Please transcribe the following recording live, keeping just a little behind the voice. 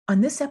On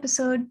this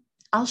episode,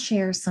 I'll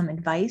share some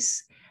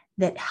advice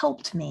that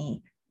helped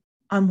me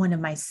on one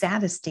of my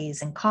saddest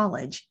days in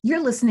college.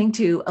 You're listening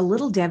to A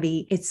Little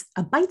Debbie. It's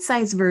a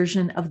bite-sized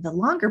version of the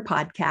longer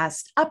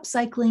podcast,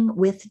 Upcycling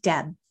with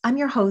Deb. I'm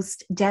your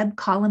host, Deb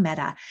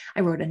Colameta. I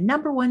wrote a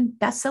 #1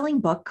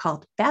 best-selling book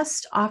called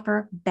Best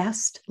Offer,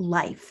 Best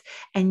Life.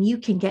 And you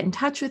can get in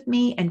touch with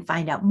me and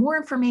find out more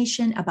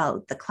information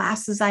about the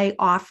classes I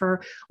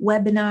offer,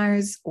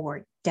 webinars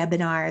or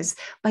debinars,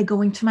 by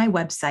going to my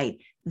website,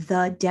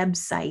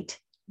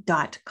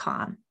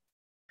 thedebsite.com.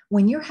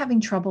 When you're having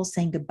trouble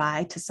saying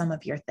goodbye to some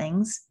of your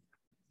things,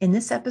 in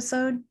this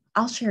episode,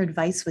 I'll share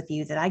advice with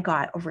you that I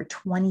got over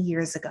 20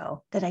 years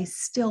ago that I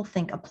still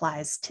think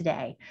applies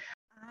today.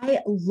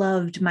 I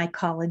loved my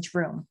college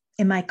room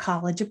in my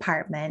college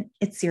apartment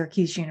at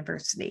Syracuse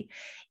University.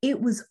 It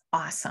was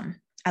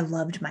awesome. I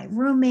loved my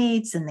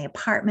roommates in the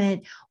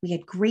apartment. We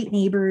had great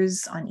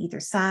neighbors on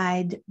either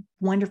side,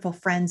 wonderful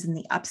friends in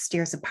the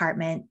upstairs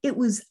apartment. It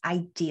was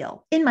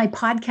ideal. In my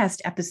podcast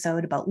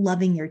episode about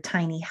loving your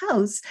tiny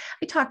house,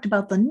 I talked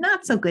about the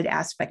not so good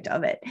aspect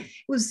of it. It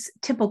was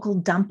typical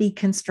dumpy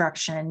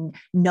construction,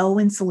 no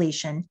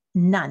insulation,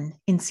 none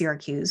in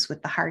Syracuse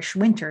with the harsh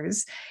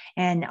winters.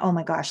 And oh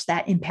my gosh,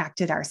 that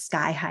impacted our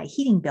sky-high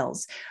heating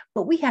bills.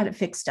 But we had it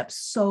fixed up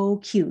so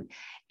cute.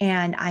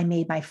 And I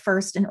made my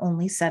first and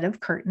only set of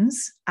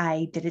curtains.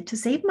 I did it to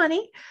save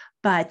money,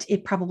 but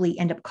it probably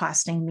ended up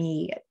costing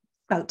me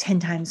about 10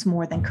 times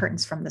more than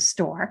curtains from the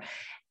store.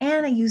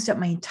 And I used up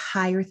my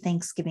entire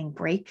Thanksgiving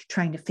break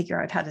trying to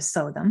figure out how to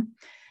sew them.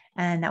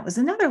 And that was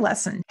another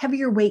lesson.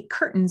 Heavier weight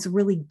curtains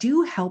really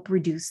do help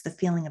reduce the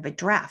feeling of a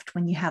draft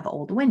when you have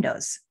old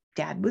windows.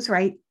 Dad was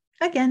right.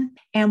 Again.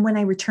 And when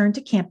I returned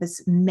to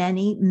campus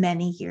many,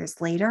 many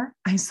years later,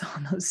 I saw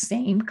those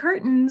same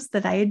curtains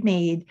that I had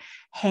made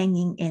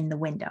hanging in the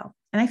window.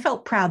 And I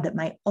felt proud that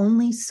my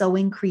only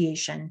sewing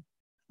creation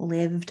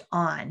lived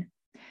on.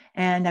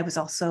 And I was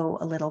also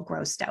a little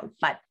grossed out,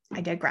 but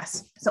I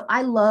digress. So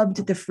I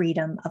loved the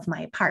freedom of my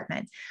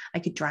apartment. I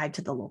could drive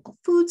to the local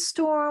food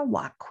store,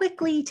 walk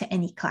quickly to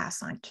any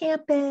class on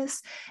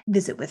campus,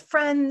 visit with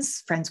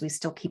friends we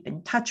still keep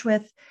in touch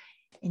with.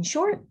 In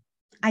short,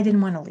 I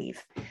didn't want to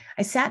leave.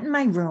 I sat in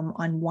my room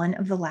on one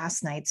of the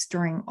last nights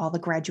during all the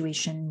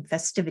graduation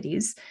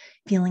festivities,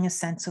 feeling a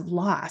sense of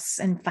loss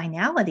and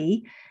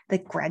finality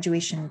that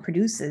graduation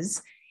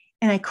produces.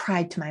 And I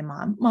cried to my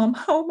mom, "Mom,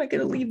 how am I going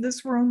to leave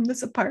this room,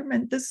 this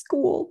apartment, this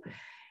school?"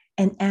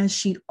 And as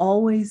she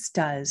always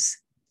does,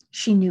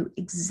 she knew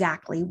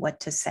exactly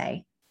what to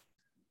say.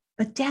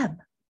 "But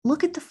Deb,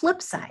 look at the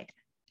flip side.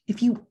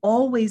 If you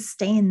always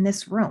stay in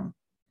this room,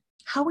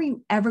 how are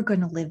you ever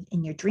going to live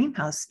in your dream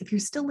house if you're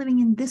still living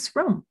in this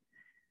room?"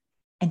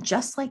 And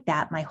just like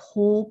that, my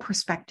whole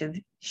perspective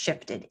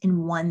shifted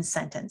in one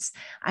sentence.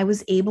 I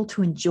was able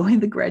to enjoy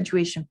the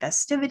graduation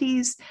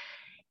festivities,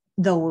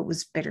 though it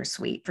was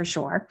bittersweet for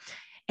sure.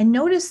 And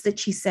notice that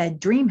she said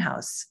dream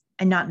house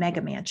and not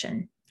mega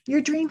mansion.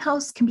 Your dream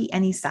house can be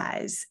any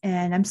size.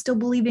 And I'm still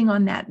believing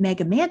on that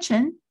mega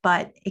mansion,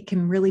 but it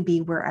can really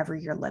be wherever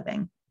you're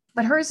living.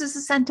 But hers is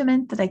a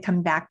sentiment that I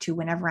come back to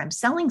whenever I'm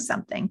selling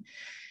something.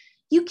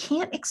 You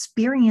can't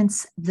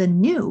experience the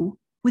new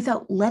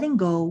without letting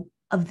go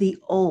of the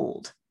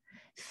old.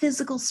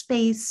 Physical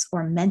space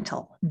or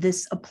mental,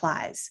 this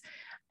applies.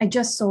 I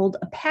just sold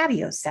a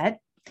patio set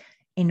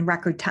in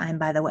record time,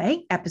 by the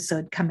way.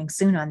 Episode coming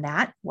soon on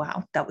that.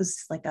 Wow, that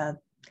was like a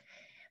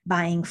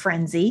buying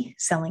frenzy,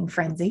 selling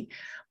frenzy.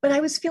 But I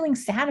was feeling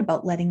sad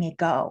about letting it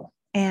go,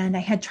 and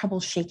I had trouble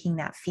shaking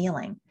that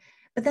feeling.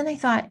 But then I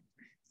thought,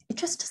 it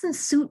just doesn't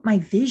suit my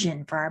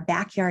vision for our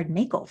backyard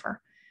makeover.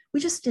 We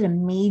just did a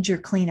major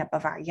cleanup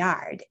of our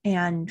yard,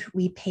 and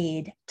we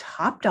paid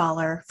top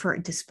dollar for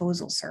a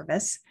disposal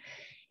service.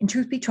 And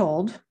truth be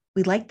told,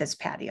 we liked this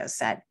patio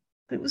set,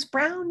 but it was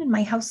brown and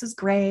my house is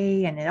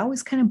gray, and it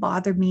always kind of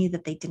bothered me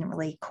that they didn't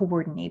really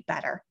coordinate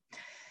better.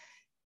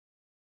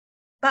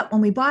 But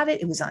when we bought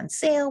it, it was on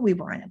sale. We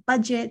were on a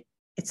budget.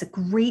 It's a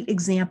great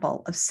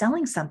example of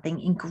selling something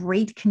in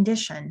great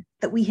condition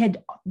that we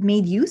had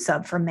made use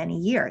of for many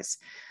years.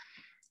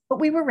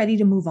 But we were ready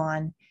to move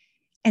on.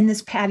 And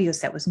this patio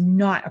set was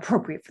not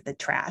appropriate for the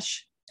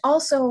trash.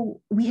 Also,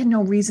 we had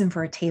no reason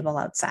for a table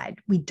outside.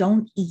 We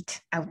don't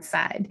eat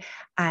outside.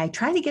 I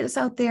try to get us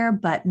out there,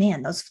 but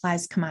man, those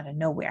flies come out of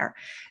nowhere.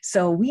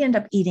 So we end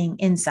up eating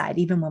inside,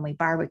 even when we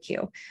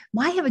barbecue.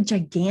 Why have a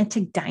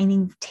gigantic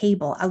dining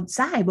table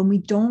outside when we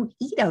don't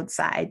eat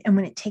outside and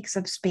when it takes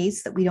up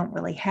space that we don't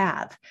really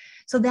have?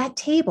 So that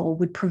table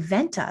would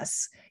prevent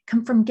us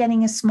from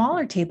getting a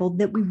smaller table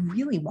that we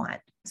really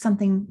want,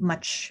 something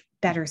much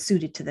better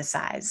suited to the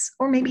size,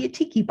 or maybe a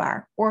tiki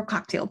bar or a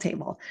cocktail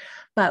table.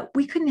 But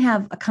we couldn't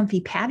have a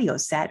comfy patio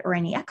set or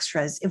any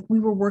extras if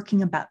we were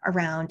working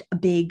around a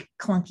big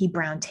clunky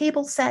brown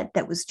table set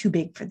that was too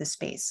big for the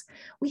space.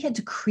 We had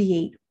to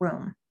create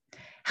room.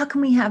 How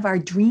can we have our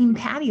dream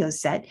patio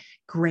set,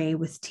 gray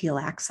with teal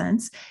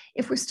accents,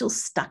 if we're still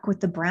stuck with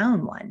the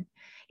brown one?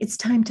 It's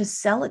time to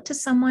sell it to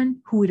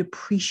someone who would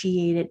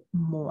appreciate it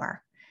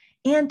more.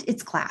 And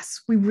it's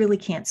glass. We really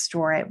can't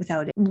store it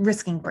without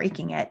risking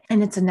breaking it.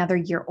 And it's another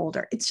year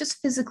older. It's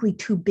just physically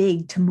too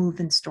big to move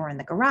and store in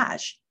the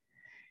garage.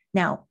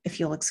 Now, if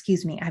you'll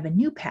excuse me, I have a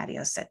new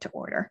patio set to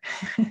order.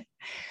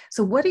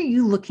 So, what are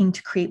you looking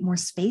to create more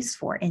space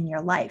for in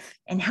your life?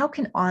 And how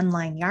can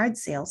online yard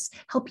sales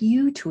help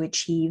you to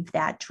achieve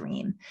that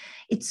dream?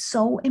 It's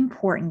so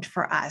important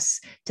for us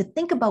to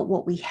think about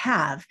what we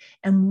have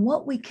and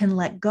what we can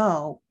let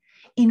go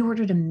in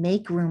order to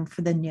make room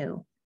for the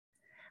new.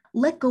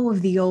 Let go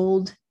of the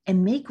old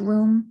and make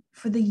room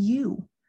for the you.